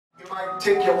might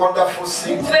take a wonderful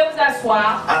seat. Vous pouvez vous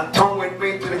asseoir. And turn with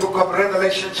me to the book of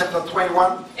Revelation chapter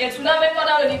 21. Et tout d'abord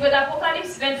dans le livre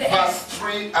d'Apocalypse 21. Verse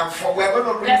 3 and 4. We're going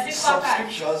to read Verset some 3, 4.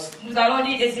 scriptures. Nous allons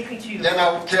lire les Écritures. Then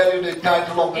I will tell you the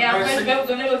title of the Et après, je message. vais vous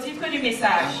donner le titre du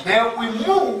message. Then we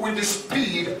move with the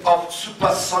speed of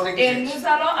supersonic Et jet. nous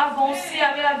allons avancer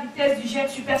avec la vitesse du jet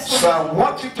supersonique. So I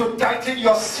want you to tighten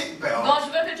your seatbelt Donc,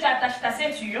 je veux que tu attaches ta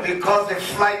ceinture. because the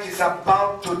flight is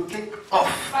about to take off.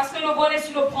 Parce que le vol est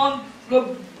sur le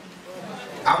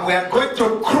And we are going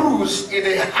to cruise in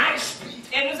a high speed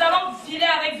et nous allons filer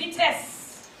avec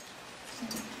vitesse.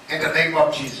 in the name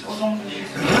of Jesus. Au nom de Jésus.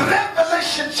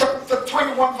 Revelation chapter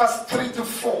 21 verse 3 to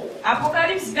 4.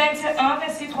 Apocalypse 21,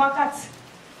 verset 3-4.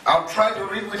 I'll try to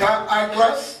read without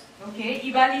eyeglass Ok,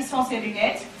 il va lire sans ses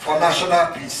lunettes for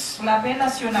national peace. pour la paix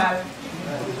nationale.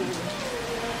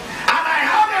 And I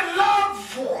heard a loud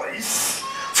voice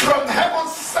from heaven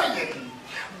saying,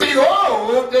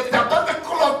 Behold, the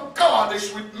tabernacle of God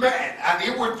is with men, and he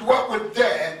will dwell with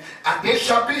them, and they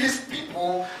shall be his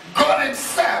people. God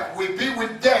himself will be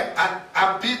with them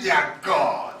and be their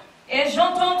God. Et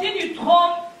j'entendis du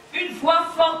trône une voix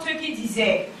forte qui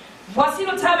disait, voici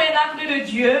le tabernacle de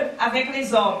Dieu avec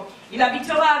les hommes. Il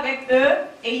habitera avec eux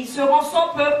et ils seront son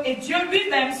peuple et Dieu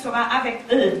lui-même sera avec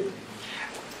eux.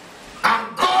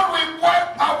 And God will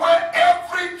wipe away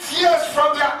every tear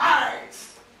from their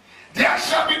eyes. There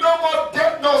shall be no more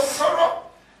death, no sorrow,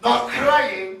 no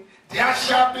crying. There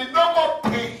shall be no more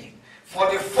pain, for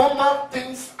the former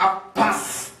things are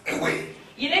passed away.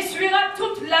 Il essuiera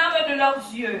toute larme de leurs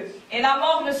yeux et la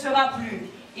mort ne sera plus.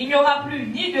 Il n'y aura plus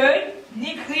ni deuil,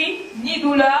 ni cri, ni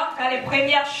douleur, car les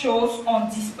premières choses ont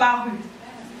disparu.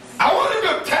 I want you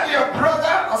to tell your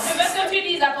brother or Je veux sister, que tu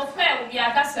dises à ton frère ou bien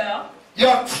à ta sœur,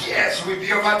 your tears will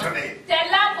be over today. tes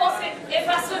larmes vont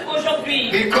s'effacer aujourd'hui.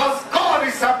 Because God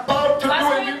is about to do Parce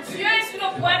a que new Dieu thing est sur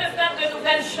le point de faire de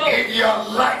nouvelles choses in your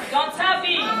life. dans ta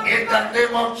vie. In the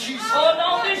name of Jesus. Au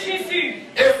nom de Jésus.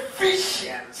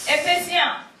 Ephesians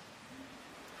Éphésiens,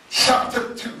 chapter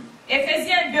 2,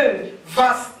 Éphésiens 2,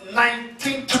 verse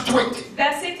 19 to 20.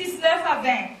 versets 19 à 20.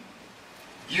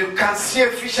 You can see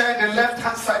Ephesians in the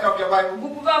left-hand side of your Bible. Vous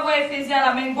pouvez avoir Éphésiens à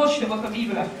la main gauche de votre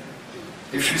Bible.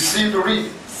 If you see it, read.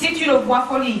 Si tu le vois,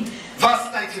 faut lire. Verse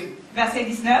 19. Verset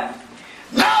 19.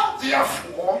 Now,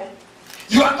 therefore,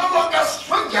 you are no longer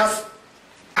strangers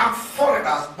and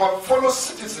foreigners, but fellow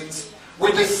citizens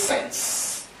with the saints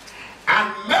and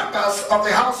members of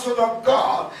the household of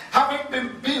God, having been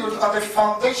built on the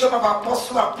foundation of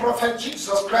apostle and prophet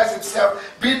Jesus Christ himself,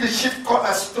 being the chief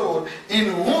cornerstone, in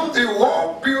whom the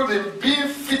whole building being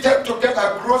fitted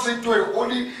together grows into a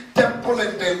holy temple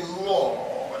in the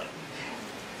Lord,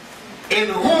 in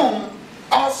whom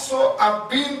also are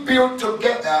being built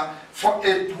together for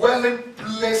a dwelling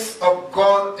place of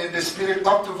God in the Spirit.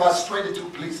 Up to verse 22,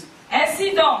 please.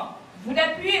 Ainsi donc, vous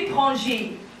n'êtes plus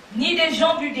étrangers, ni des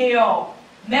gens du dehors,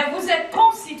 mais vous êtes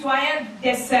concitoyens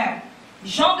des saints,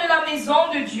 gens de la maison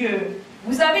de Dieu.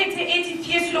 Vous avez été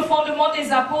édifiés sur le fondement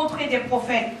des apôtres et des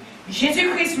prophètes,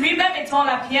 Jésus-Christ lui-même étant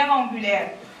la pierre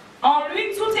angulaire. En lui,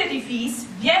 tout édifice,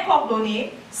 bien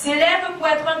coordonné, s'élève pour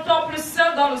être un temple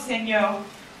saint dans le Seigneur.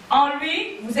 En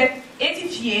lui, vous êtes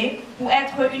édifiés pour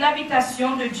être une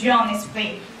habitation de Dieu en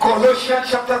esprit. Colossians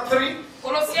chapter 3,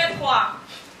 Colossiens 3,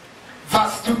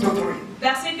 verse 2 to 3.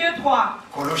 verset 2-3.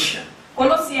 Colossians.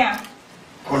 Colossiens,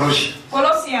 Colossians.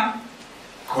 Colossiens,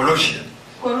 Colossians.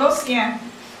 Colossiens,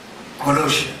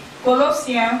 Colossians.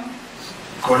 Colossiens,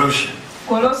 Colossians.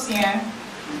 Colossiens,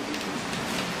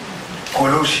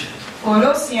 Colossians.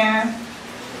 Colossiens.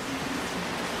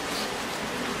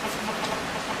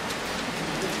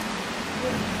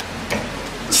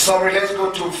 Sorry, let's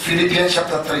go to Philippians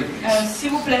chapter 3, please.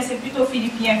 S'il vous plaît, c'est plutôt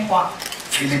Philippiens 3.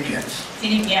 Philippians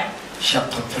Philippiens,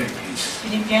 chapter 3, please.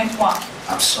 Philippiens 3.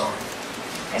 I'm sorry.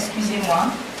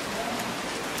 Excusez-moi.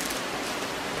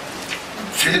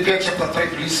 Philippians chapter 3,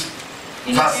 please.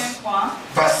 Philippiens 3,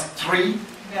 Verse 3,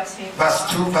 verset 3.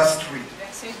 verse 2, verse 3.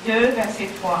 Verset 2, verset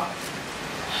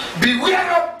 3.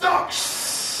 Beware of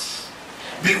dogs.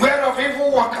 Beware of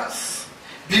evil workers.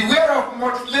 Beware of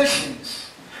mutilations.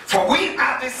 For we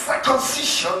are the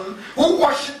circumcision who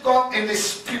worship God in the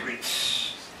spirit.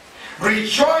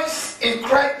 Rejoice in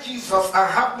Christ Jesus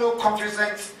and have no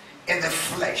confidence in the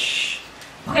flesh.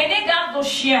 Prenez garde aux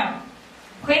chiens.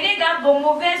 Prenez garde aux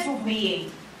mauvais ouvriers.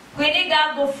 Prenez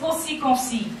garde aux faux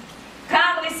circoncis.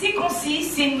 Car les circoncis,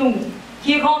 c'est nous,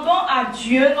 qui rendons à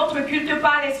Dieu notre culte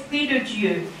par l'Esprit de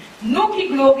Dieu. Nous qui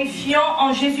glorifions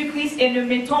en Jésus-Christ et ne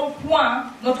mettons point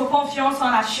notre confiance en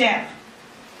la chair.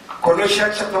 Colossians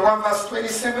chapter 1 verse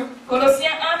 27. Colossiens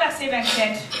 1, verset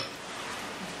 27.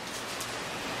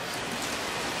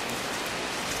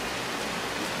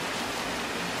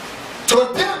 To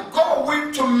them God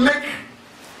will to make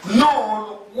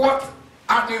known what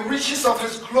are the riches of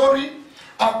his glory,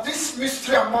 of this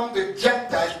mystery among the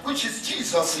Gentiles, which is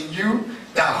Jesus in you,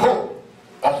 the hope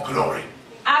of glory.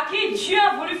 À qui Dieu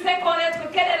a voulu faire connaître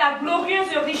quelle est la glorieuse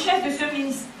richesse de ce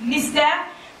mystère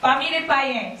parmi les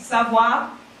païens, savoir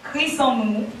Christ en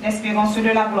nous, l'espérance de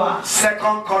la gloire. 2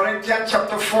 Corinthians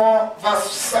chapter 4,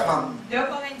 verse 7. 2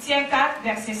 Corinthiens 4,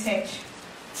 verset 7.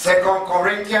 2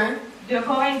 Corinthians 2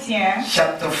 Corinthiens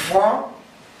chapter 4,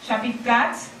 chapitre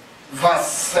 4, verse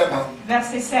 7.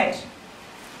 verset 7.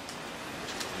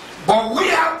 But we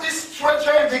have this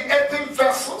treasure in the earthen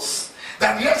vessels,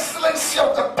 that the excellency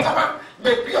of the power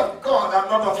may be of God and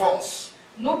not of us.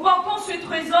 Nous portons ce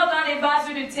trésor dans les vases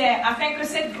de terre, afin que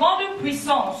cette grande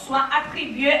puissance soit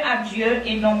attribuée à Dieu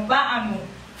et non pas à nous.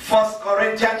 1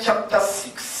 Corinthians chapter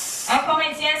 6. 1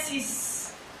 Corinthiens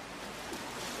 6.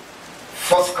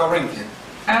 1 Corinthians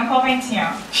 1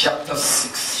 Corinthiens chapter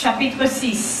 6. chapitre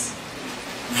 6.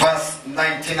 Verse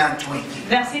 19 and 20.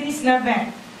 Verset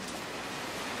 19-20.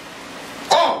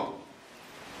 Oh,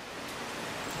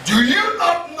 do you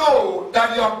not know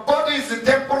that your body is the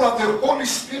temple of the Holy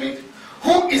Spirit,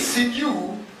 who is in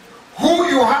you, who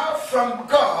you have from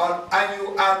God, and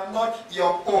you are not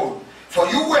your own? For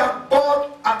you were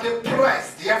bought at a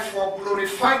price, therefore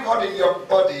glorify God in your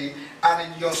body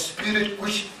and in your spirit,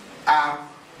 which are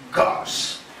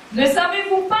God's. Ne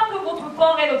savez-vous pas que votre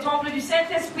corps est le temple du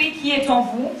Saint-Esprit qui est en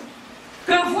vous,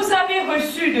 que vous avez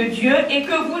reçu de Dieu et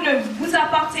que vous ne vous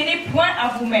appartenez point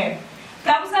à vous-même,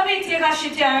 car vous avez été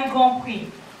rachetés à un grand prix.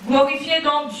 Glorifiez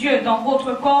donc Dieu dans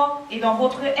votre corps et dans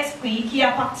votre esprit qui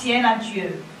appartiennent à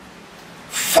Dieu.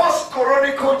 1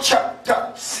 Chronicles chapter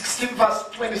 16 verse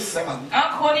 27.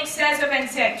 1 Chronique 16,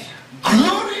 27.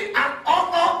 Glory and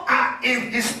honor are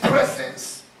in his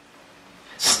presence.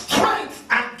 Strength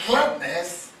and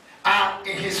gladness are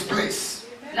in his place.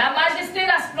 La majesté et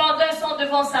la splendeur sont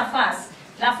devant sa face.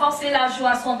 La force et la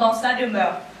joie sont dans sa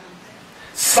demeure.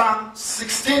 Psalm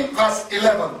 16 verse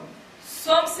 11.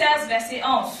 Psaume 16, verset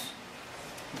 11.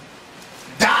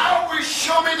 Thou wilt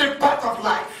show me the path of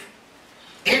life.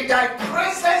 In thy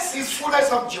presence is fullness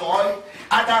of joy.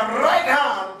 At thy right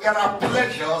hand there are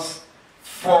pleasures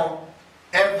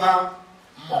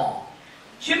forevermore.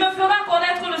 Tu me feras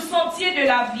connaître le sentier de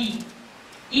la vie.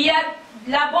 Il y a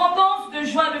l'abondance de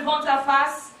joie devant ta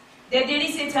face, des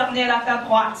délices éternelles à ta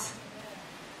droite.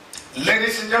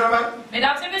 Ladies and gentlemen,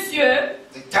 Mesdames et messieurs,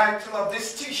 the title of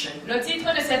this teaching le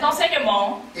titre de cet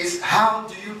enseignement, is How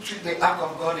do you treat the ark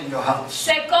of God in your house?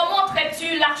 c'est comment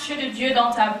traites-tu l'arche de Dieu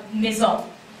dans ta maison?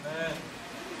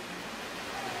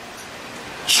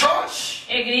 Church,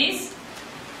 Église,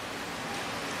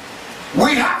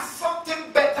 we have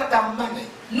something better than money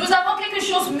nous avons quelque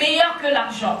chose de meilleur que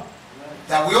l'argent,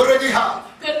 that we already have,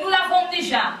 que nous l'avons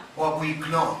déjà, but we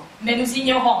ignore. mais nous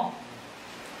ignorons.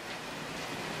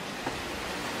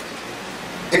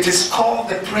 It is called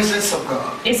the presence of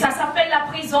God. Et ça s'appelle la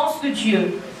présence de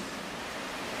Dieu.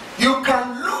 You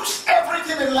can lose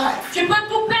everything in life, Tu peux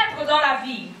tout perdre dans la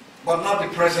vie, but not the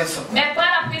presence of God. mais pas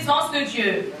la présence de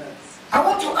Dieu. I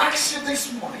want to ask you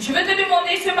this morning, Je veux te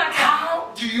demander ce matin,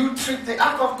 how do you treat the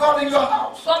ark of God in your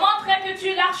house? comment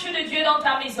traites-tu l'arche de Dieu dans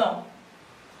ta maison?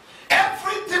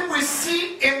 Everything we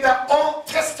see in the Old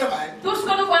Testament Tout ce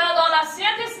que nous voyons dans l'Ancien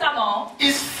Testament,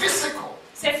 is physical.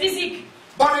 c'est physique.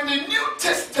 But in the New Mais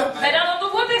Testament, dans le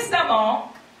Nouveau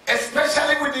Testament,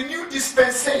 especially with the new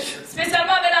dispensation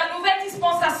spécialement avec la nouvelle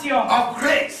dispensation of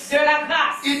grace, de la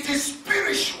grâce, it is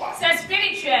spiritual. c'est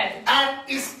spirituel. And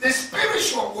it's the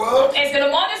spiritual world Et c'est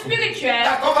le monde spirituel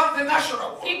that governs the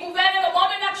natural world. qui gouverne le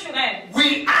monde naturel.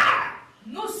 We are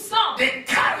Nous sommes the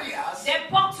carriers des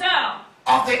porteurs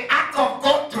of the ark of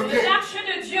God de today, l'arche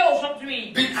de Dieu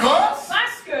aujourd'hui. because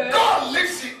Parce que God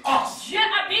lives in us Dieu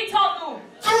habite en nous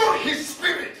through his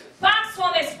spirit. par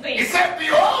son He esprit. said,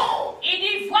 behold, Il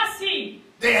dit, voici,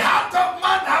 the heart of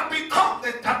man has become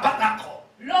the tabernacle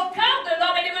le cœur de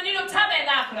l'homme est devenu le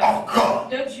tabernacle of God.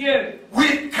 de Dieu.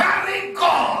 We carry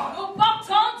God Nous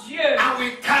portons Dieu and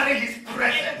we carry his et nous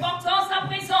presence. portons sa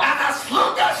présence. And as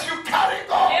long as you carry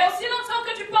God Et aussi longtemps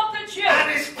que tu portes Dieu and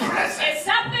his et presence,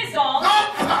 sa présence, no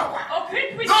power,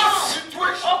 aucune no puissance,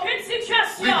 situation aucune will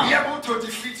situation be able to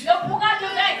defeat you. ne pourra te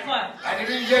vaincre. I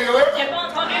didn't hear you. J'ai pas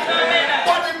entendu ton amen.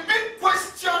 But the big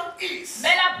question is,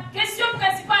 Mais la question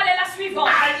principale est la suivante.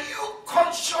 are you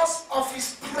conscious of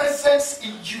his presence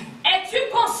in you? Es-tu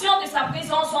conscient de sa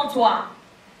présence en toi?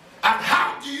 And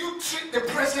how do you treat the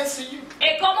presence in you?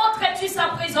 Et comment traites-tu sa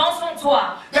présence en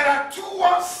toi? There are two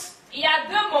words Il y a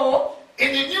deux mots in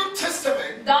the New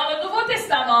Testament dans le Nouveau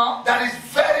Testament that is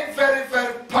very, very,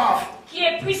 very powerful. qui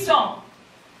est puissant.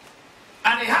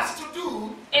 And it has to do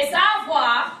Et ça a à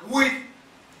voir with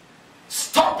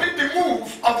stopping the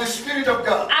move of the Spirit of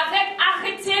God. avec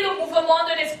arrêter le mouvement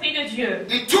de l'Esprit de Dieu.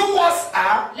 The two words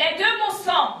are Les deux mots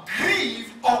sont grieve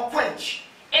or quench.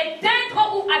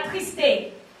 éteindre ou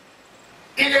attrister.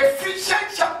 In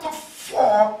Ephesians chapter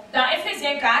 4, Dans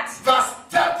Éphésiens 4, verse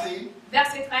 30,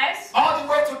 verset 13, all the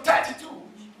way to 32,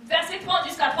 verset 30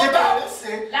 jusqu'à the 32, Bible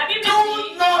says, la Bible do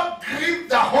dit, not grieve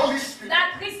the Holy Spirit.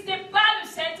 n'attristez pas le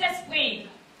Saint-Esprit.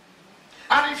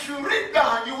 And if you read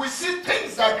down, you will see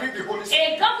things that grieve the Holy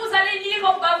Spirit. Et quand vous allez lire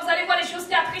en bas, vous allez voir les choses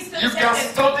qui attristent le You can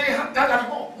Saint-Esprit. study that at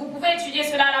home. Vous pouvez étudier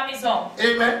cela à la maison.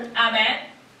 Amen. Amen.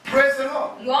 Praise the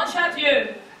Lord. Louange à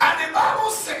Dieu. And the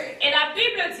Bible says, Et la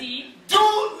Bible dit, do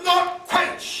not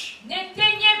quench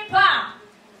n'éteignez pas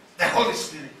the Holy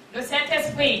Spirit. le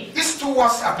Saint-Esprit. These two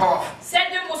words are powerful. Ces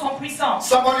deux mots sont puissants.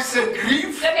 Somebody say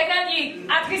grieve Si quelqu'un dit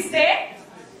attrister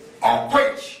or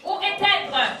quench. ou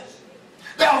éteindre,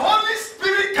 The Holy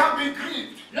Spirit can be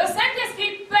grieved. le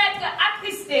Saint-Esprit peut être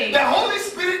attristé. The Holy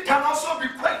Spirit can also be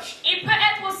quenched Il peut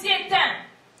être aussi éteint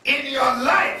in your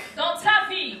life dans ta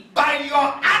vie by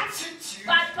your attitude,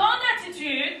 par ton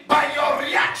attitude, by your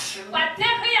reaction, par tes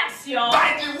réactions,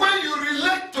 by the way you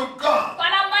relate to God. par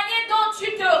la manière dont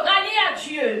tu te rallies à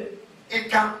Dieu. It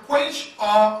can quench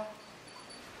or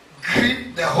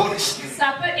grieve the Holy Spirit.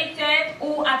 Ça peut éteindre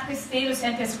ou attrister le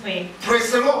Saint-Esprit.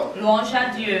 Praise the Lord. Louange à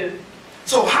Dieu.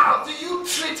 So how do you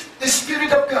treat the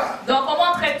Spirit of God Donc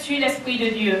comment traites-tu l'Esprit de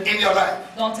Dieu in your life?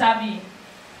 dans ta vie?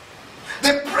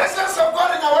 The presence of God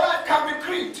in our life can be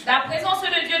grieved La présence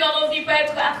de Dieu dans nos vies peut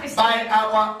être attristée by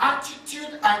our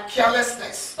attitude and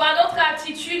carelessness par notre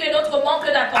attitude et notre manque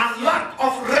and d'attention lack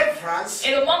of reverence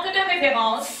et le manque de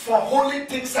révérence for holy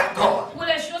things and God. pour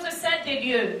les choses saintes de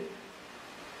Dieu.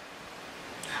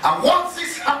 And once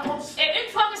this happens, Et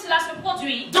une fois que cela se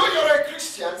produit, though you're a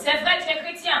Christian, c'est vrai que tu es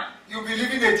chrétien, you'll be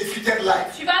living a defeated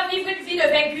life. tu vas vivre une vie de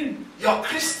vaincu. Your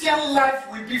Christian life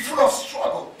will be full of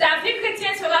struggle Ta vie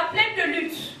chrétienne sera pleine de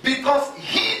luttes. because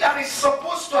he that is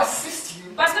supposed to assist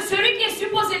you Parce que celui qui est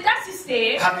supposé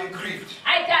t'assister have been grieved.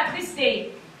 a été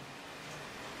attristé.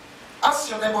 Ask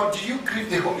your neighbor, do you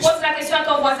grieve the Holy Pose Spirit? la question à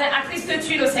ton voisin,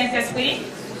 attristes-tu le Saint-Esprit?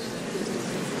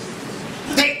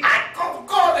 The Ark of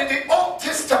God in the Old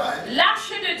Testament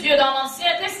L'arche de Dieu dans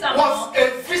l'Ancien Testament, was a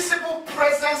visible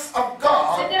presence of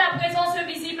God c'était la présence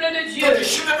visible de to the Dieu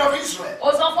children of Israel.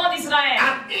 aux enfants d'Israël.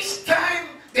 And each time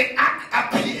the Ark Et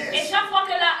appears, chaque fois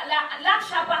que l'arche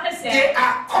they apparaissait,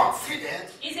 are confident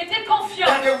ils étaient confiants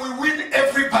that they will win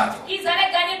every battle qu'ils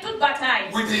allaient gagner toute bataille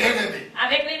with the enemy.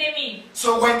 avec l'ennemi.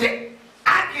 So when the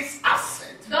Ark is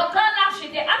absent, Donc quand l'arche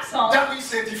était absente, that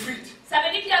means a defeat. ça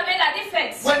veut dire qu'il y avait la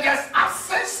défaite. When there's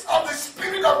absence of the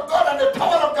Spirit of God and the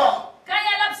power of God Quand il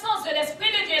y a l'absence de l'Esprit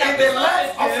de Dieu et la in the puissance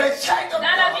life de of Dieu a child dans of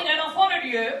la vie God, d'un enfant de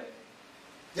Dieu,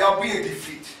 there will be a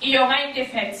defeat. il y aura une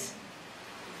défaite.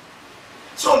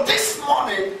 So this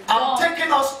morning, I'm Oh.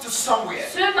 taking us to somewhere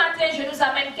Ce matin, je nous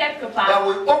amène quelque that part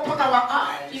will open our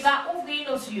qui eyes va ouvrir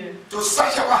nos yeux to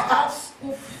search our hearts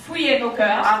pour fouiller nos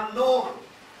cœurs and know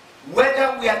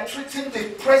whether we are treating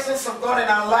the presence of God in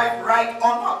our life right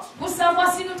or not. pour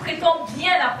savoir si nous traitons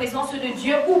bien la présence de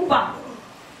Dieu ou pas.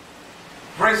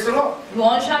 Praise the Lord.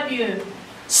 Louange à Dieu.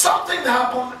 Something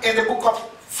happened in the book of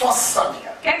 1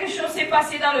 Samuel. Quelque chose s'est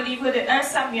passé dans le livre de 1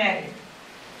 Samuel.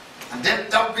 And then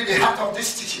that will be the heart of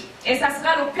this teaching. Et ça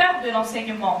sera le cœur de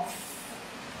l'enseignement.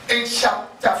 In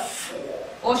chapter 4.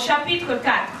 Au chapitre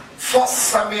 4. 1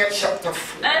 Samuel chapter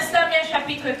 4. 1 Samuel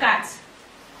chapitre 4.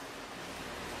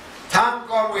 Thank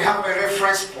God we have a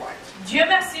reference point. Dieu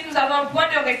merci, nous avons un point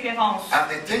de référence. And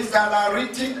the things that are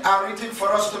written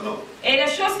for us to know. Et les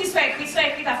choses qui sont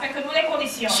écrites afin que nous les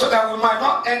connaissions. So that we might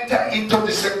not enter into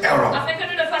the same error. Afin que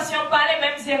nous ne fassions pas les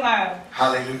mêmes erreurs.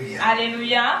 Hallelujah.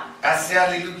 Alléluia. I say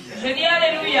hallelujah. Je dis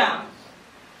Alléluia.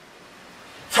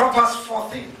 From verse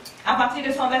 14. À partir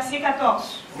de son verset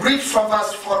 14. Read from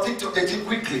verse 14 to 18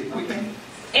 quickly.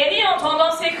 Élie,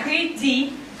 entendant ces cris,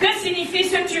 dit: que signifie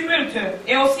ce tumulte?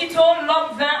 Et aussitôt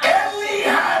l'homme vint. Eli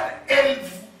had a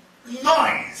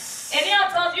noise. Élie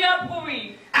entendit un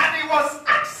bruit. And he was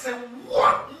asking,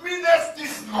 what means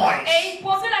this noise? Et il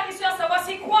posait la question à savoir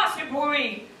c'est quoi ce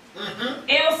bruit.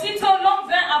 Et aussitôt l'homme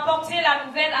vint apporter la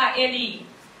nouvelle à Élie.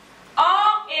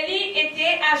 Or, Élie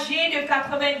était âgé de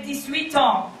 98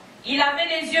 ans. Il avait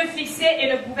les yeux fixés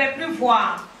et ne pouvait plus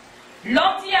voir.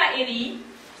 L'homme dit à Élie: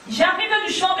 j'arrive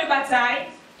du champ de bataille,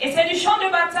 et c'est du champ de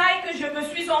bataille que je me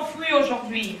suis enfui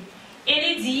aujourd'hui.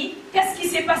 Élie dit: qu'est-ce qui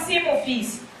s'est passé, mon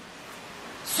fils?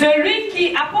 Celui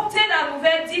qui apportait la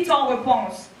nouvelle dit en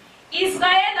réponse: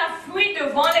 Israël a fui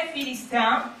devant les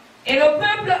Philistins, et le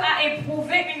peuple a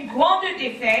éprouvé une grande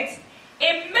défaite,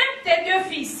 et même tes deux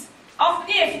fils,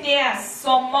 Ophni et Phinehas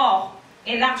sont morts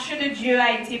et l'arche de Dieu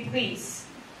a été prise.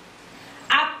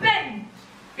 À peine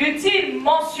eut-il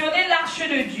mentionné l'arche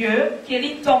de Dieu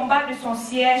qu'Élie tomba de son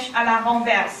siège à la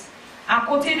renverse. À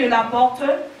côté de la porte,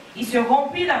 il se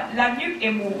rompit la nuque et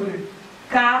mourut,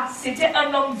 car c'était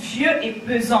un homme vieux et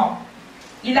pesant.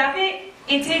 Il avait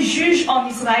été juge en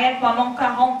Israël pendant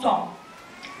 40 ans.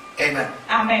 Amen.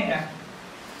 Amen.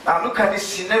 Now look at this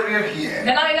scenario here.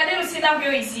 Maintenant, regardez le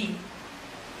scénario ici.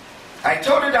 I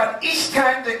told you that each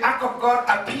time the ark of God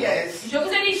appears Je vous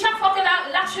ai dit, chaque fois que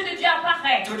l'arche de Dieu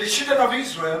apparaît to the children of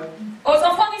Israel, aux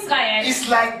enfants d'Israël, it's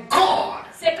like God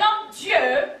c'est comme Dieu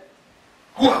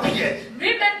who appeared.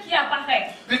 lui-même qui apparaît.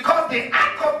 Because the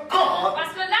ark of God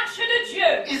Parce que l'arche de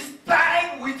Dieu is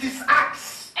tied with his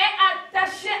axe. est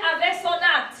attachée avec son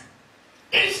acte.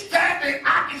 Each time the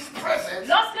ark is present,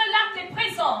 Lorsque l'acte est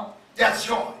présent, there's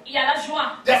joy. il y a la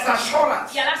joie, There's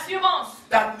assurance il y a l'assurance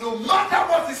that no matter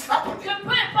what is happening, que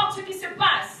peu importe ce qui se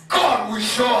passe, God will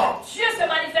show up. Dieu se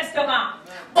manifestera.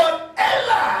 But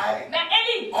Eli,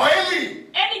 Mais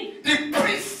Élie, the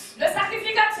priest, le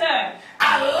sacrificateur,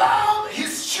 allowed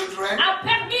his children a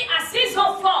permis à ses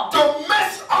enfants to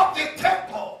mess up the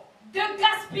temple de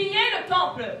gaspiller le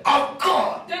temple of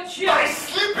God de Dieu by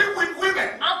sleeping with women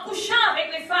en couchant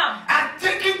avec les femmes and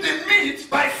taking the meat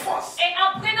by force. et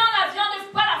en prenant la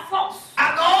viande par la force.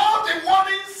 And all the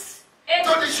warnings Et,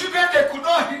 to the children they could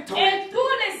not heed to. et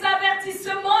tous les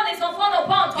avertissements, les enfants n'ont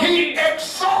pas He entendu.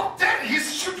 exalted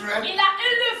his children Il a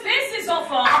élevé ses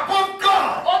enfants above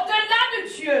God. au-delà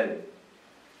de Dieu.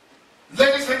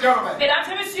 Ladies and gentlemen, Mesdames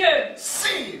et messieurs,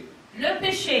 sin le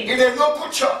péché in a local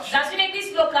church dans une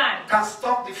église locale can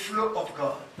stop the flow of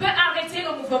God. peut arrêter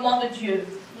le mouvement de Dieu.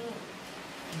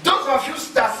 Those of you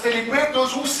that celebrate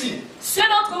those who sin, Ceux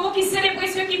d'entre vous qui célébrez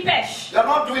ceux qui pêchent, they are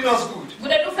not doing us good. vous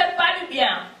ne nous faites pas du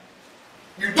bien.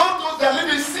 You don't know that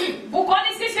live in sin. Vous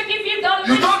connaissez ceux qui vivent dans le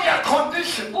You know their péché.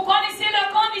 condition. Vous connaissez leurs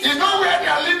You conditions. know where they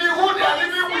are living, who they are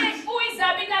living Vous with. savez où ils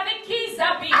habitent, avec qui ils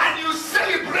habitent. And you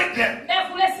celebrate them. Mais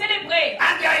vous les célébrez.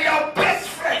 And they are your best Et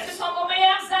ce friends. sont vos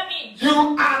meilleurs amis.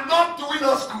 You are not doing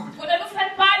us good. Vous ne nous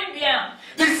faites pas du bien.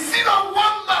 The sin of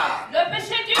one man Le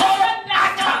péché d'une called seule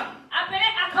personne, Achan, appelé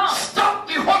Achan, stopped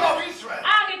the whole of Israel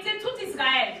a arrêté tout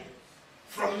Israël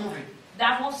from moving.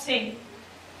 d'avancer.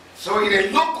 So in a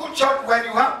local church, when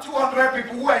you have 200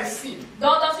 people who are in sin,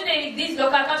 Donc dans une église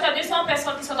locale, quand tu as 200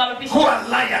 personnes qui sont dans le péché, who are qui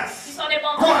liars, sont des who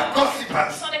are menteurs, qui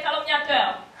gossipers, sont des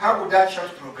calomniateurs, how would that church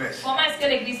progress? comment est-ce que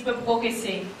l'église peut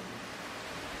progresser?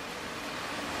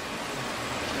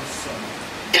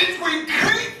 It will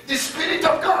grieve the Spirit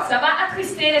of God. Ça va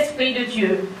attrister l'esprit de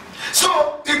Dieu. So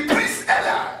the priest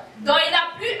Eli Donc il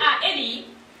a plu à Élie.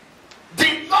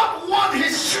 did not want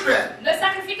his children, Le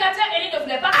sacrificateur Élie ne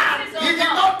voulait pas and prendre he ses did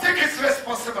enfants. not take his Et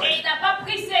responsibility. il n'a pas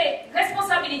pris ses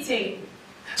responsabilités.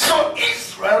 So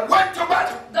Israel went to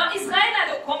battle Donc Israël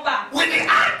a le combat with the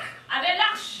ark, avec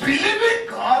l'arche, believing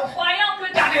God croyant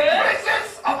que that the Dieu,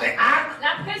 presence of the ark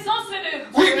la présence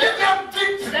de will Dieu, give them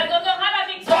victory. leur donnera la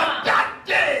But victoire. that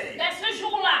day, Mais ce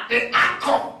jour-là, the ark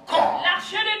of God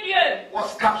l'arche de Dieu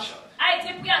was captured. a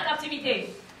été pris en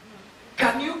captivité.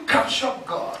 Can you capture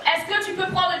God? Est-ce que tu peux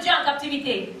prendre Dieu en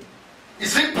captivité?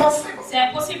 Is it possible? C'est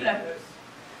impossible.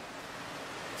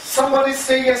 Somebody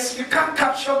say yes, you can't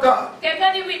capture God.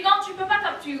 Quelqu'un dit oui, non, tu ne peux pas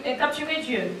capturer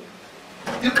Dieu.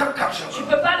 You can't capture Tu ne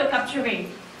God. peux pas le capturer.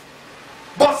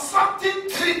 But something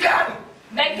triggered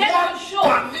Mais quelque what chose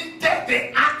permitted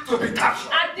the ark to be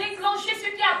captured. a déclenché ce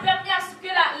qui a permis à ce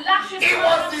que l'arche It soit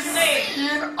was the capturée.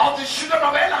 sin of the children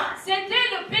of Eli.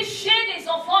 C'était le péché des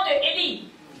enfants de Élie.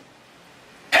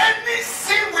 Any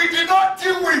sin we did not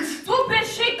deal with, Tout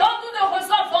péché dont nous ne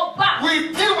résolvons pas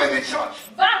we deal with the church.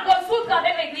 va résoudre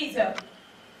avec l'Église.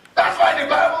 That's why the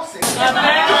Bible says.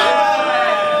 Amen.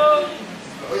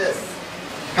 Oh, yes.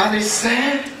 And it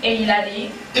said, Et il a dit,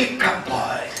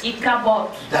 Ichabod, Ichabod,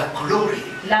 the glory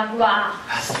la gloire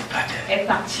has departed. est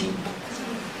partie.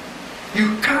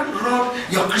 You can't run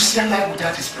your Christian life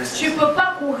without His presence. Tu ne peux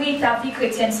pas courir ta vie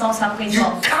chrétienne sans sa You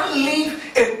présence. can't live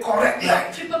a correct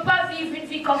life. Tu ne peux pas vivre une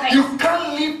vie correcte. You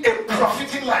can't live a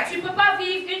profiting life Tu ne peux pas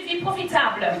vivre une vie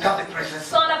profitable without the presence.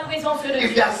 sans la présence de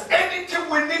If Dieu. there's anything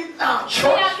we need now, Il y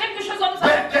a church, quelque chose dont nous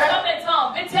avons besoin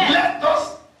maintenant. Bethel, let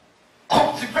us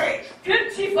cultivate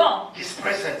cultivons His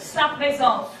presence. sa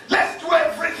présence. Let's do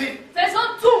everything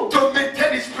Faisons tout to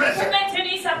maintain His pour presence.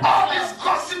 maintenir sa All these présence.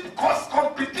 gossip, cause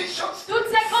competitions, Toutes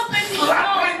ces compétitions,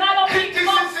 slandering, calomnies, criticism,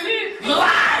 mensonges,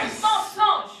 lies,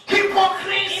 mensonges,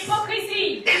 hypocrisy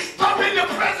hypocrisie, is stopping the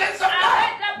presence of God.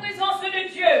 arrête la présence de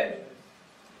Dieu.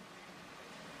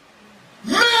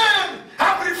 Men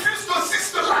have refused to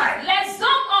cease to lie. Les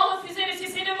hommes ont refusé de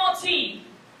cesser de mentir.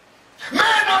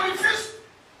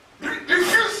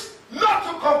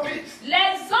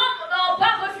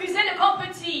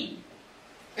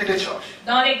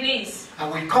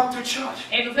 And we come to church.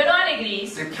 Et nous venons à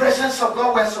l'église. The presence of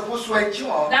God we're supposed to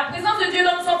enjoy La présence de Dieu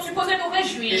dont nous sommes supposés nous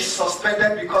réjouir is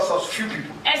suspended because of few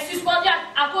people. est suspendue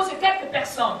à cause de quelques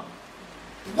personnes.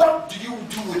 What do you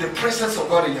do with the presence of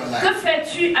God in your life? Que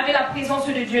fais-tu avec la présence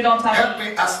de Dieu dans ta Help vie?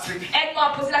 me ask 3 people. Aide-moi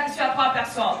à poser la question à 3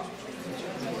 personnes.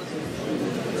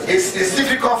 It's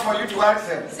difficult for you to ask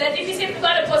them. C'est difficile pour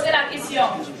toi de poser la question.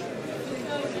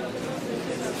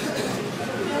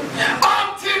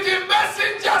 Until the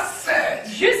messenger said,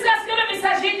 Jusqu'à ce que le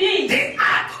messager dise, the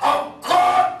ark of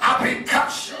God have been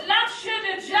captured. l'arche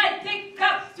de Dieu a été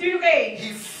capturée.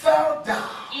 He fell down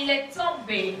Il est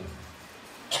tombé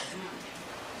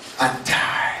and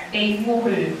died. et il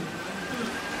mourut.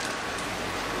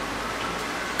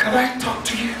 Can I talk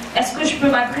to you? Est-ce que je peux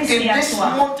m'adresser In à this toi?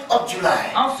 month of July,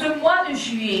 En ce mois de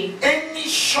juillet, any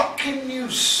shocking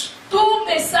news tout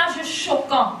message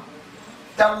choquant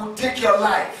that will take your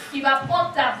life qui va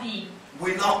prendre ta vie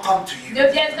will not come to you. ne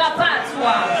viendra pas à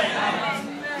toi.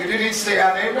 You didn't say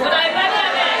an Vous amen. n'avez pas dit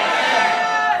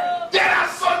amen. There are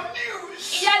some Il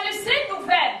news y a de ces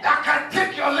nouvelles that can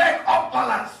take your leg off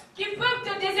balance. qui peuvent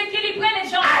te déséquilibrer les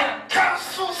jambes. I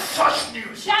cancel such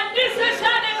news. J'annule ce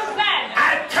genre de nouvelles.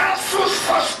 I cancel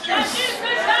such J'annule news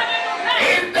ce genre de nouvelles.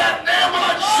 in the name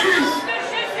of Au nom Jesus. de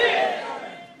Jésus.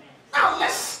 Now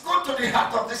let's go to the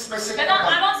heart of this message. Maintenant,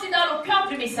 allons-y dans le cœur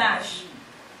du message.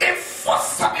 In 1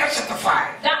 Samuel chapter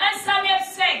 5, Dans 1 Samuel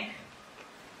 5,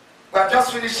 we have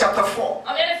just finished chapter 4.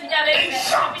 on vient de finir avec le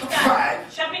chapitre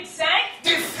 4. Chapitre 5,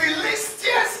 The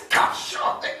Philistines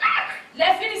captured the ark.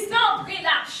 les Philistins ont pris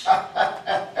l'arche.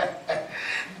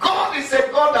 God is a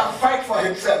God that fights for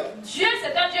himself. Dieu,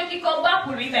 c'est un Dieu qui combat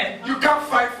pour lui-même. You can't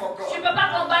fight for Tu ne God. peux pas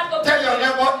combattre pour Tell your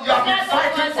neighbor you have been Regarde ton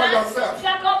fighting for voisin, yourself. tu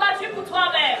as combattu pour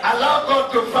toi-même. Allow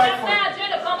God to fight for Permets you. à Dieu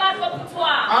de combattre pour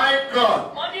toi. My God.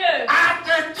 Mon Dieu. And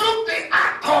they took the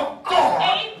ark of God,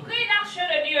 Et il prit l'arche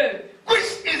de Dieu.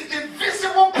 which is the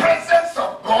visible presence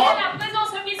of Et God, la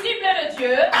présence visible de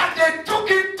Dieu. and they took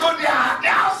it to the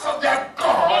house of their Et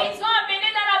God, ils ont amené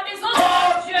dans la maison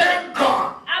called de Dieu.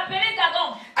 Dagon. Appelé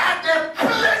Dagon. And they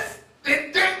placed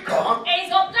the Dagon Et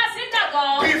ils ont placé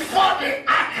Dagon before the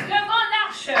ark. devant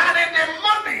l'arche. And in the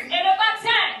morning, Et le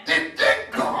matin, the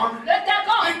Dagon, le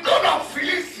Dagon, the God of le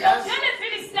Philistines, Dieu des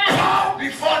Philistins, bowed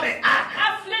before the ark.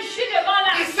 a fléchi devant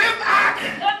The l'arche. same ark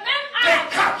Le même they arche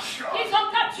captured. qu'ils ont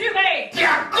capturé.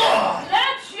 Their God Le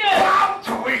Dieu bowed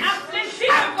to it. a fléchi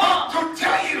I've devant. come to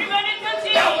tell Je suis you venu te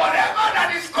dire that whatever that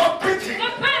is competing que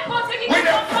peu importe ce qui with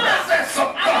te the combat presence of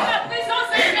avec la God présence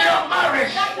de in Dieu your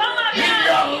marriage, dans ton in mariage,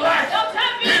 your life, dans ta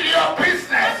in vie, your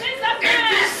business, dans tes in affaires,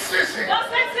 this season, dans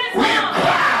cette we saison,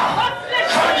 bow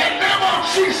for the name of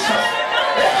Jesus.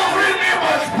 Every knee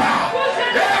must bow,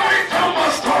 every tongue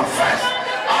must confess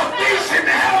of this in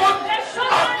heaven,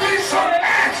 of this on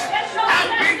earth, and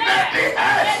beneath the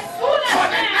earth. For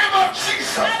the name of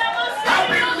Jesus have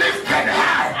been lifted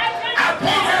high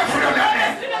above every other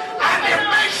name, and the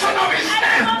mention of his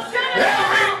name,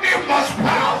 every knee must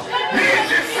bow. He is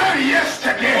the same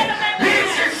yesterday, he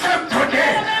is the same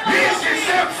today, he is the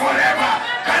same forever.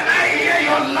 Can I hear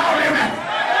your loud amen?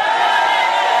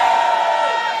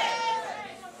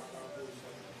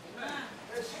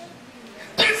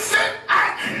 The same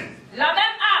ark, la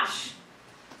même arche.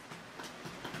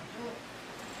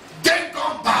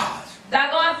 Dagon bowed,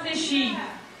 Dagon a fléchi.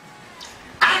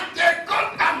 and they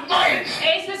got annoyed,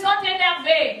 Et ils se sont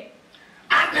énervés.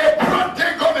 and they brought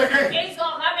Dagon again. Et ils ont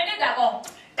ramené Dagon.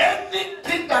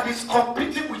 Anything that is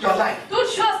competing with your life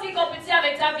Toute chose qui compétit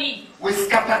avec ta vie will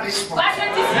scatter this month. va se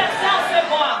disperser en ce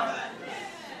mois.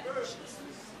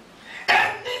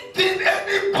 Anything,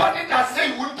 anybody that say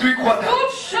you won't drink water,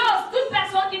 Toute chose, toute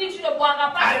personne qui dit tu ne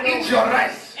boiras pas and de eat l'eau your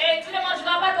rice, et tu ne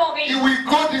mangeras pas ton it riz, will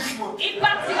go this month il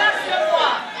partira ce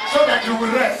mois so that you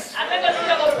will rest. afin que tu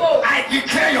te reposes. I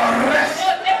declare your rest.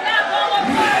 Je déclare ton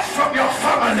repos. Rest from your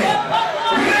family.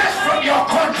 Rest from your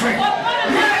country.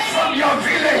 Rest from your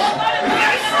village.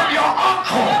 Rest from your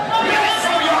uncle. Rest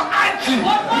from your auntie.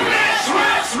 Rest,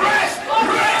 rest, rest,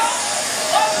 rest.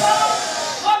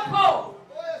 Repos.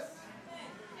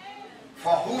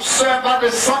 For whosoever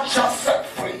the Son shall set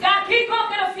free Car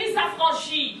quiconque le Fils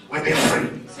affranchit will be free.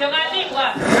 sera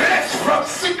libre. Rest from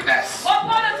sickness.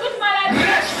 Repos de toute maladie.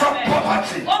 Rest from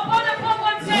poverty. Repos de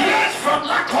pauvreté. Rest from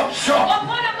lack of job.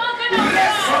 Repos de manque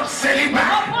Rest d'emploi. from celibat.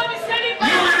 Repos du You célibat.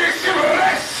 will receive Tu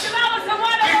rest vas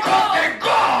recevoir le because repos. the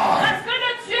God Parce que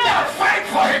le Dieu that fight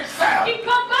for himself qui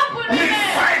combat pour will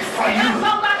lui-même fight for va you,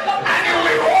 combattre pour and you toi.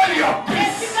 will hold your Et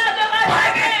tu peace. garderas By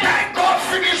ta the paix. time God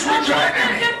finishes with your Quand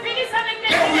enemy, Dieu finisse avec tes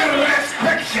they will ennemis,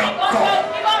 respect your ils God.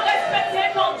 vont respecter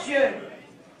ton Dieu.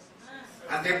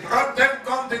 And they brought them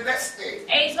gone the next day.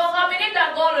 Et ils ont ramené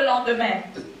Dagon le lendemain. lendemain.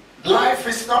 Life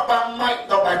is not by might,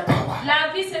 not by power,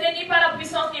 La vie, ce n'est ni par la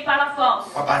puissance ni par la force,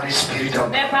 but by the Spirit of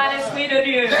mais God. par l'Esprit de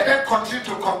Dieu. Let them continue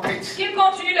to compete. Qu'ils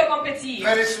continuent de compétir.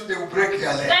 Very soon they will break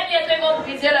their leg. Très bientôt, ils vont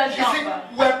briser leurs You see,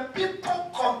 jambes. when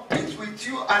people compete with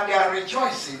you and they are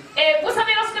rejoicing, Et vous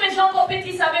savez, lorsque les gens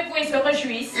compétissent avec vous et se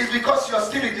réjouissent, it's because you are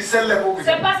still in the same level with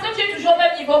c'est them. parce que tu es toujours au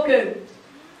même niveau qu'eux.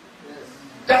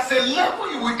 There's a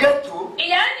level you will get to. Il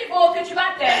y a un niveau que tu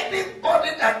vas atteindre. Anybody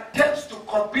that attempts to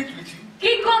compete with you,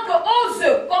 Quiconque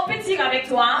ose compétir avec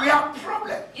toi, we have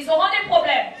problems. ils auront des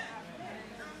problèmes.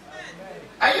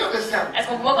 Are you understand? Est-ce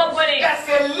que vous me comprenez? There's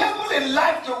a level in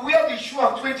life to wear the shoe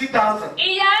of 20,000.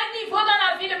 Il y a un niveau dans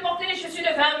la vie de porter les chaussures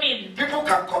de 20 000. People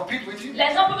can compete with you.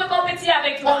 Les gens peuvent compétir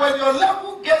avec But toi. when your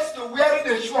level gets to wearing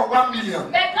a shoe of 1 million,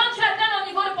 Mais quand tu atteins le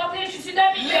niveau de porter les chaussures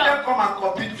d'un let million, them come and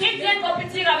compete with qui you. viennent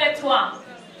compétir avec toi?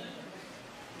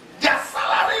 Their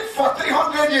salary for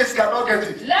 300 years cannot get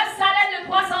it. Leur salaire de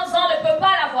 300 ans ne peut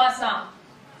pas l'avoir ça.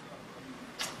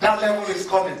 That level is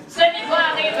coming. Ce niveau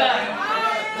arrive.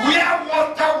 Where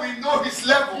water we know his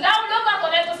level. Là où l'homme va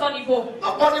connaître son niveau.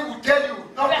 Nobody will tell you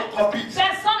not to compete.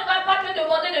 Personne ne va pas te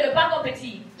demander de ne pas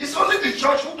compétir. It's only the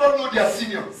church who don't know their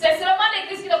senior. C'est seulement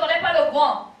l'église qui ne connaît pas le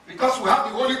grand. Because we have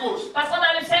the Holy Ghost. Parce qu'on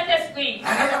a le Saint-Esprit.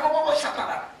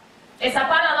 Et ça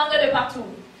parle en langue de partout.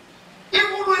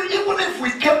 Even if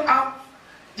we came out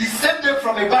the same day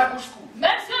from a Bible school,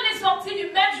 Même si on est sorti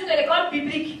du même jour de l'école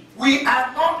biblique, we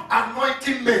are not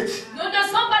anointing mates. nous ne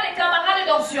sommes pas des camarades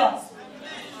d'onction.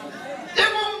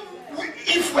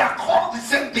 If we are called the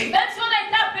same day, Même si on a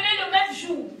été appelés le même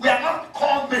jour, we are not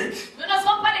called mates. nous ne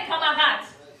sommes pas des camarades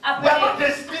We are not appelés.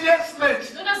 experienced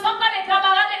mates. Nous ne sommes pas des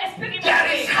camarades There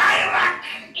expérimentés. is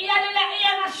hierarchy. Il y a de la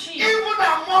hiérarchie. Even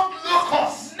among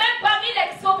locals. Même parmi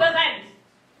les souverains.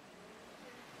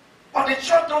 But the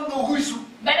church don't know who is who.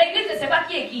 Mais l'église ne sait pas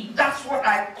qui est qui. That's what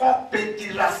I call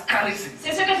Pentecostalism.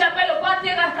 C'est ce que j'appelle le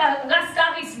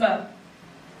pantérascarisme.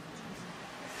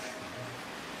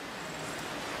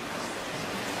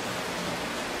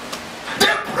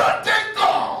 They protect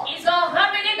God. Ils ont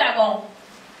ramené Dagon.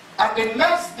 And the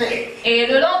next day, Et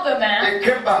le lendemain, they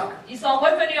came back. ils sont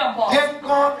revenus encore. Thank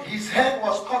God his head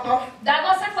was cut off.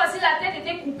 Dagon, cette fois-ci, la tête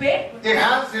était coupée. The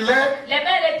hands, the leg. Les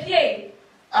mains et les pieds.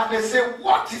 And they say,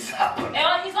 what is happening? Et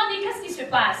ils ont dit, qu'est-ce qui se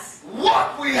passe?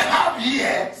 What we have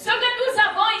here Ce que nous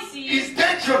avons ici is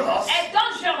dangerous. est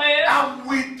dangereux. And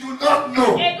we do not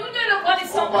know. Et nous ne le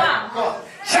connaissons Oh pas. my God.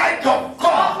 Child of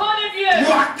God. Enfant de You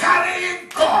Dieu, are carrying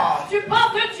God. tu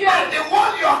portes Dieu. And the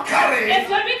one you are Et carrying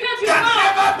celui que tu can portes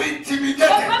never be ne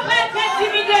intimidated. peut pas être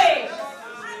intimidé.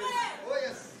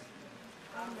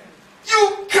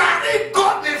 You carry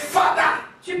God the Father,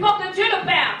 Tu portes Dieu le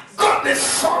Père, God the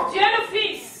Son, Dieu le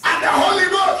Fils and the Holy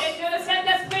Ghost. et Dieu le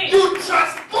Saint-Esprit. You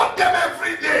transport them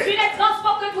every Tu day. les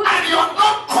transportes tous And les you're jours.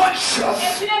 not Et conscious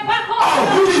tu n'es pas of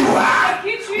who conscient you are, de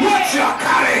qui tu what es, you are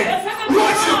carrying,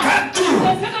 what you can do.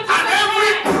 And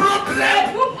every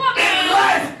problem in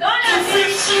life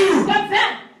defeats you.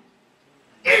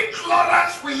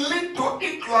 Ignorance will lead to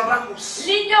ignoramus.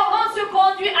 L'ignorance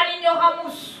conduit à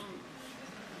l'ignoramus.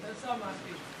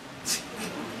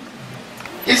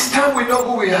 It's time we know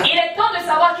who we are. Il est temps de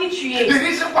savoir qui tu The es.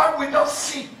 reason why we don't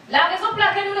see La raison pour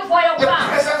laquelle nous ne voyons the pas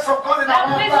presence of God in la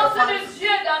our présence life de Dieu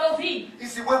dans nos vies,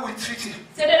 is the way we treat Him.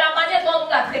 c'est de la manière dont nous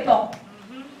la traitons.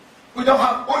 We don't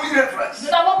have only reverence, Nous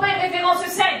n'avons pas une révérence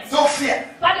sainte, no fear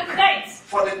pas de crainte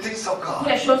for the things of pour God.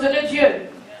 les choses de Dieu.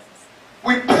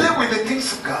 We play with the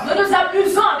things of God. Nous nous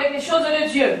amusons avec les choses de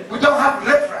Dieu. We don't have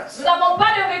reverence Nous n'avons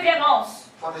pas de révérence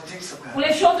for the things of pour God.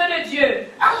 les choses de Dieu.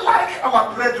 Unlike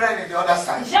our brethren in the other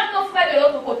side, J'aime nos frères de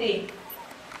l'autre côté.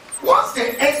 once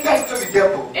they enter into the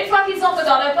temple, Une fois qu'ils entrent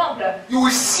dans le temple, you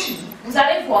will see vous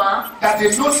allez voir that they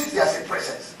notice there's a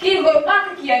presence. qu'ils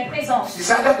remarquent qu'il y a une présence.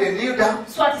 It's either they kneel down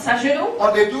Soit ils s'agenouillent,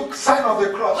 or they do sign of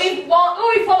the cross. ou ils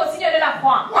font le signe de la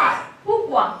croix. Why?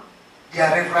 Pourquoi? They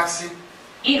are reverencing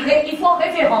Ils font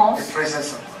révérence. the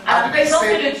presence of God. À la And they présence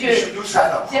say de you Dieu. should do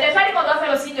sign of Ce n'est pas dit qu'on doit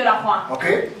faire le signe de la croix.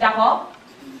 Okay? D'accord?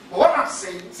 What I'm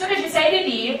saying, Ce que j'essaie de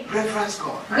dire, reverence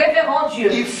God. révérend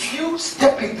Dieu. If you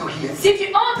step into here, Si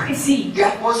tu entres ici, the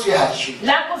atmosphere has changed.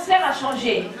 l'atmosphère a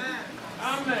changé.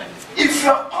 If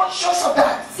you're conscious of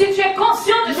that, Si tu es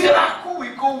conscient de cela, miracle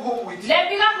will go home with you.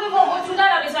 les miracles vont retourner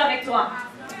à la maison avec toi.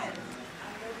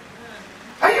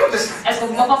 Are you understand? Est-ce que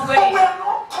vous me But comprenez? we are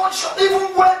not conscious even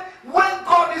when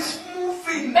God is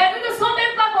moving. Mais nous ne sommes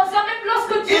même pas conscients, même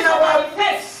lorsque Dieu In se our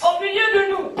manifeste au milieu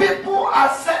de nous. People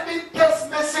are sending text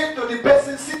message to the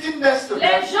person sitting next to them,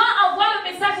 Les gens envoient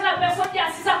le message à la personne qui est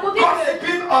assise à côté d'eux.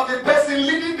 gossiping of the person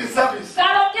leading the service.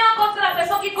 Calomniant contre la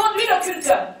personne qui conduit le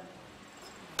culte.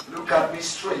 Look at me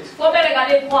straight. Faut me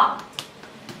regarder droit.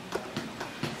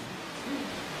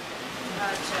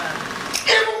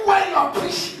 Even when you are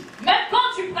preaching, Même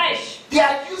quand tu prêches, they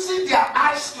are using their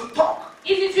eyes to talk,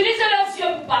 ils utilisent leurs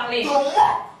yeux pour parler, to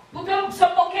mock. pour se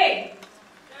moquer.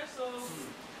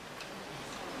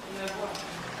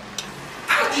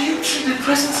 How do you treat the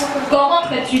presence of God? Comment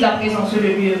traites-tu la présence de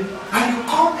Dieu? And you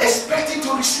come expecting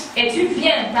to receive, Et tu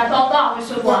viens t'attendant à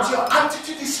recevoir, but your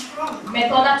attitude is wrong. mais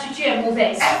ton attitude est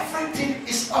mauvaise. Everything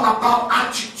is all about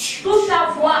attitude. Tout ça a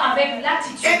à voir avec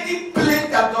l'attitude. Any plane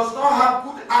that does not have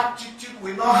good attitude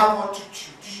will not have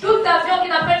attitude. Tout avion qui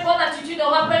n'a pas une bonne attitude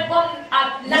n'aura pas une bonne What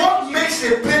attitude. makes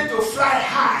a plane to fly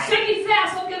Ce high qui fait à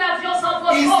ce que l'avion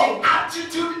s'envole is haut, the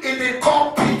attitude in the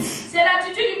cockpit. c'est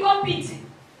l'attitude du cockpit.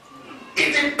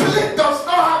 If the plane does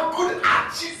not have good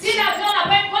Si attitude, l'avion n'a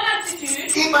pas une bonne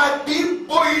attitude, it might be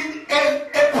Boeing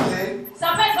airplane, ça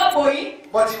peut être un Boeing,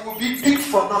 but it will be big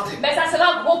for nothing. mais ça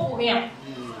sera gros pour rien.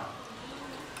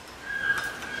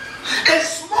 A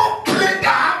small plane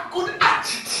that have good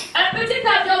attitude Un petit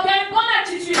avion qui a une bonne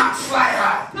attitude can fly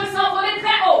high. peut s'envoler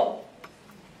très haut.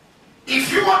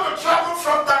 If you want to travel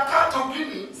from Dakar to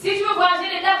Guinea, Si tu veux voyager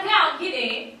de Dakar en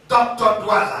Guinée, Dr.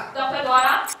 Douala, Dr.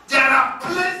 Douala, there are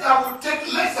planes that will take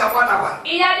less than 1 hour,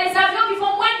 il y a des avions qui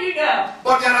font moins d'1 heure,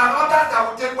 but there are others that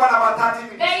will take 1 hour 30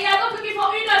 minutes. mais il y a d'autres qui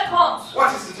font 1h30. What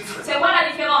is the difference? C'est quoi la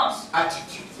différence?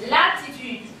 Attitude.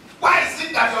 L'attitude. Why is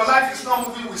it that your life is not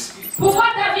moving with speed? Pourquoi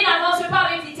ta vie n'avance pas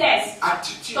avec vitesse?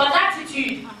 Attitude. Ton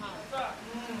attitude.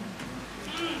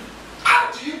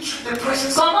 How do you treat the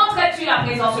presence Comment traites-tu la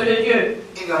présence de Dieu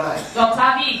in your life? dans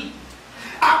ta vie?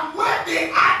 And when the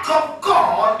act of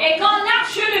God Et quand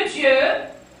l'arche de Dieu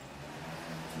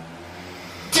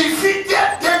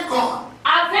defeated Dagon,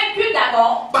 a vaincu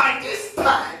Dagon, by this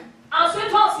time, en ce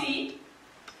temps-ci,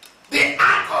 the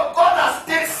act of God has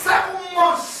taken 7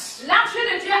 months l'arche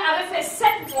de Dieu avait fait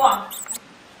 7 mois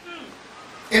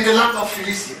in the land of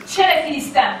Philistia. chez les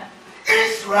Philistins.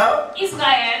 Israel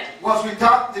Israël was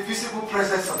without the visible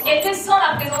presence of God. était sans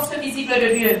la présence visible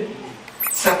de Dieu.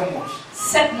 7 months.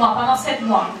 7 mois, pendant 7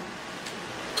 mois.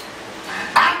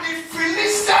 And the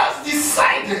Philistines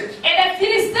decided, Et les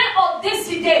Philistins ont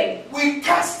décidé, we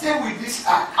can't stay with this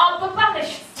act. on ne peut pas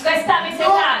rester avec cette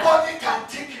arche. Nobody can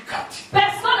take you captive.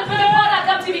 Personne ne peut le prendre en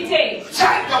captivité.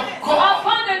 Child of God,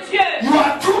 Enfant de Dieu, you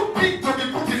are too big to be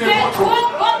put in c'est a trop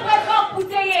bottle. complètement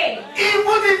bouteillé.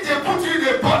 Even if they put you in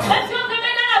a bottle, Même si on te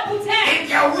met dans la bouteille, in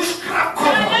their witchcraft dans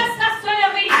cover, la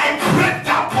sorcellerie, I break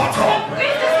that je bottle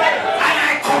brise cette bouteille. and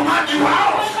I command you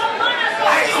out. Je commande la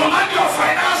I sortie. command your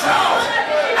finance out.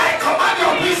 I command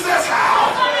your business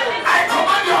out. I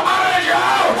command your marriage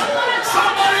out.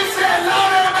 Somebody say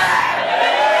loud amen.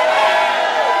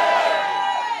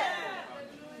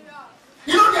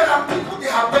 You know there are people, they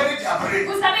have buried their brain.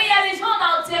 Vous savez, il y a des gens qui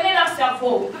ont enterré leur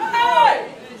cerveau.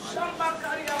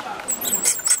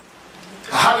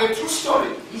 I have a true story.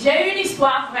 J'ai eu une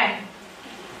histoire vraie.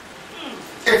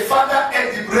 A father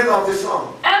ate the brain of the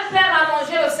son. Un père a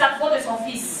mangé le cerveau de son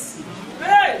fils.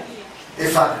 A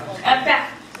father. Un père.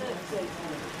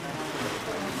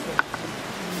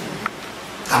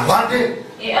 And one day,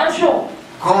 Et un jour,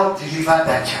 God delivered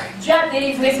that child. Dieu a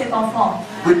délivré cet enfant.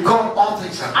 With God, all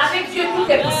things are possible. Avec Dieu,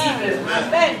 tout est possible.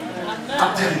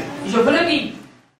 I'm telling you. Je vous le dis.